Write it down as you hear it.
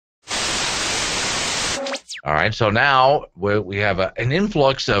All right, so now we have an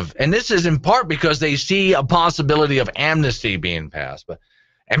influx of, and this is in part because they see a possibility of amnesty being passed,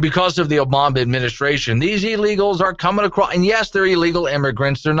 and because of the Obama administration, these illegals are coming across, and yes, they're illegal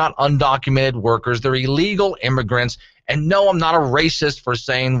immigrants. They're not undocumented workers. They're illegal immigrants, and no, I'm not a racist for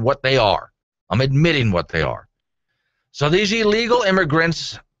saying what they are. I'm admitting what they are. So these illegal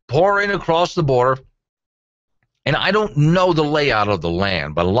immigrants pouring across the border, and I don't know the layout of the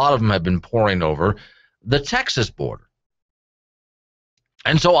land, but a lot of them have been pouring over the Texas border.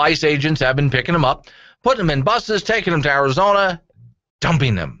 And so ICE agents have been picking them up, putting them in buses, taking them to Arizona,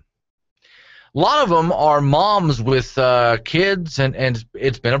 dumping them. A lot of them are moms with kids, and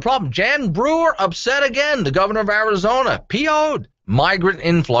it's been a problem. Jan Brewer upset again, the governor of Arizona, PO'd. Migrant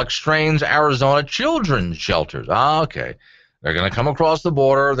influx strains Arizona children's shelters. Okay. They're going to come across the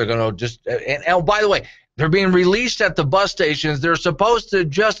border. They're going to just, and oh, by the way, they're being released at the bus stations. They're supposed to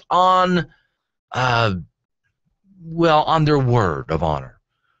just on their word of honor.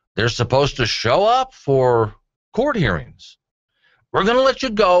 They're supposed to show up for court hearings. We're going to let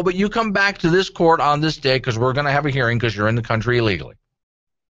you go, but you come back to this court on this day because we're going to have a hearing because you're in the country illegally.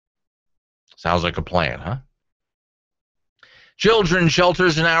 Sounds like a plan, huh? Children's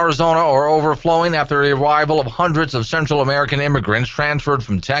shelters in Arizona are overflowing after the arrival of hundreds of Central American immigrants transferred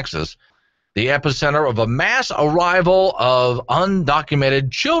from Texas, the epicenter of a mass arrival of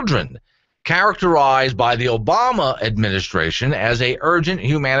undocumented children, characterized by the Obama administration as an urgent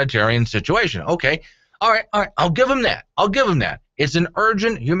humanitarian situation. Okay, all right, I'll give them that. It's an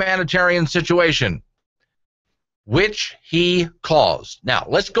urgent humanitarian situation, which he caused. Now,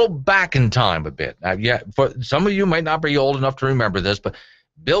 let's go back in time a bit. For some of you might not be old enough to remember this, but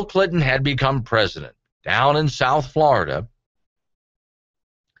Bill Clinton had become president down in South Florida.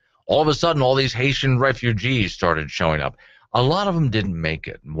 All of a sudden, all these Haitian refugees started showing up. A lot of them didn't make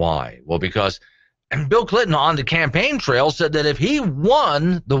it. Why? Well, because Bill Clinton on the campaign trail said that if he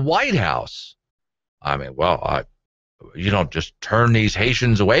won the White House, you don't just turn these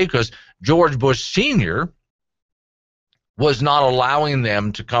Haitians away, because George Bush Sr. was not allowing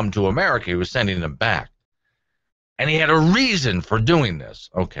them to come to America. He was sending them back. And he had a reason for doing this.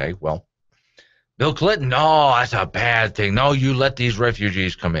 Okay, well, Bill Clinton, no, that's a bad thing. No, you let these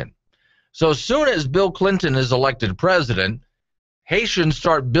refugees come in. So as soon as Bill Clinton is elected president, Haitians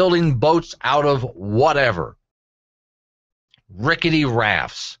start building boats out of whatever, rickety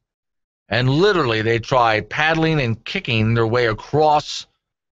rafts. And literally they try paddling and kicking their way across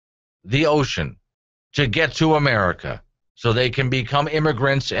the ocean to get to America so they can become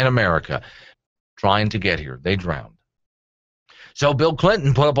immigrants in America. Trying to get here, they drowned. So Bill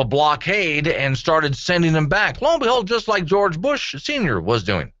Clinton put up a blockade and started sending them back. Lo and behold, just like George Bush Sr. was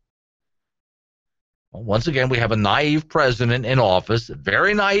doing. Well, once again, we have a naive president in office, a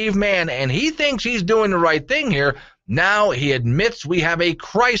very naive man, and he thinks he's doing the right thing here. Now he admits we have a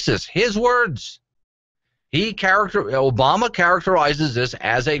crisis. His words. Obama characterizes this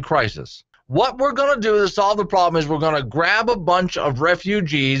as a crisis. What we're going to do to solve the problem is we're going to grab a bunch of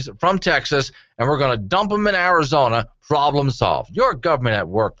refugees from Texas and we're going to dump them in Arizona. Problem solved. Your government at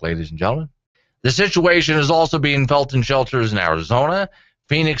work, ladies and gentlemen. The situation is also being felt in shelters in Arizona.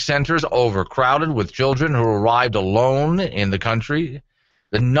 Phoenix centers overcrowded with children who arrived alone in the country.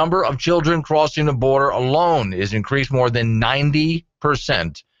 The number of children crossing the border alone is increased more than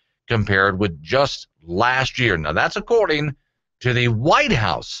 90% compared with just last year. Now, that's according to the White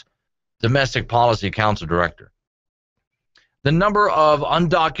House Domestic Policy Council Director. The number of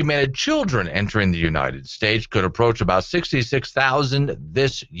undocumented children entering the United States could approach about 66,000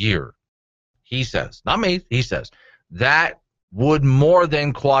 this year. He says, not me, he says, that would more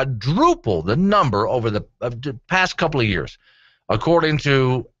than quadruple the number over the past couple of years, according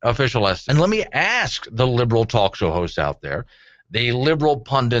to official estimates. And let me ask the liberal talk show hosts out there, the liberal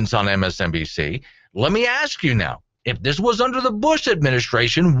pundits on MSNBC, let me ask you now, if this was under the Bush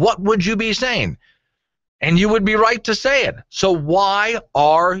administration, what would you be saying? And you would be right to say it. So why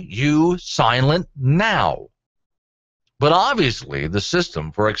are you silent now? But obviously, the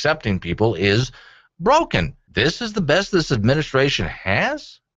system for accepting people is broken. This is the best this administration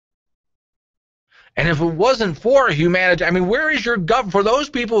has? And if it wasn't for humanity, where is your government? For those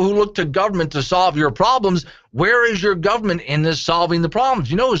people who look to government to solve your problems, where is your government in this solving the problems?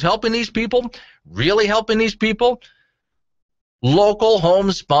 You know who's helping these people? Really helping these people? Local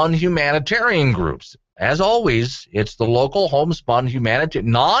homespun humanitarian groups. As always, it's the local homespun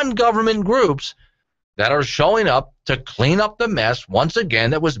humanitarian, non-government groups that are showing up to clean up the mess, once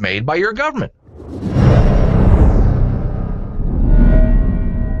again, that was made by your government.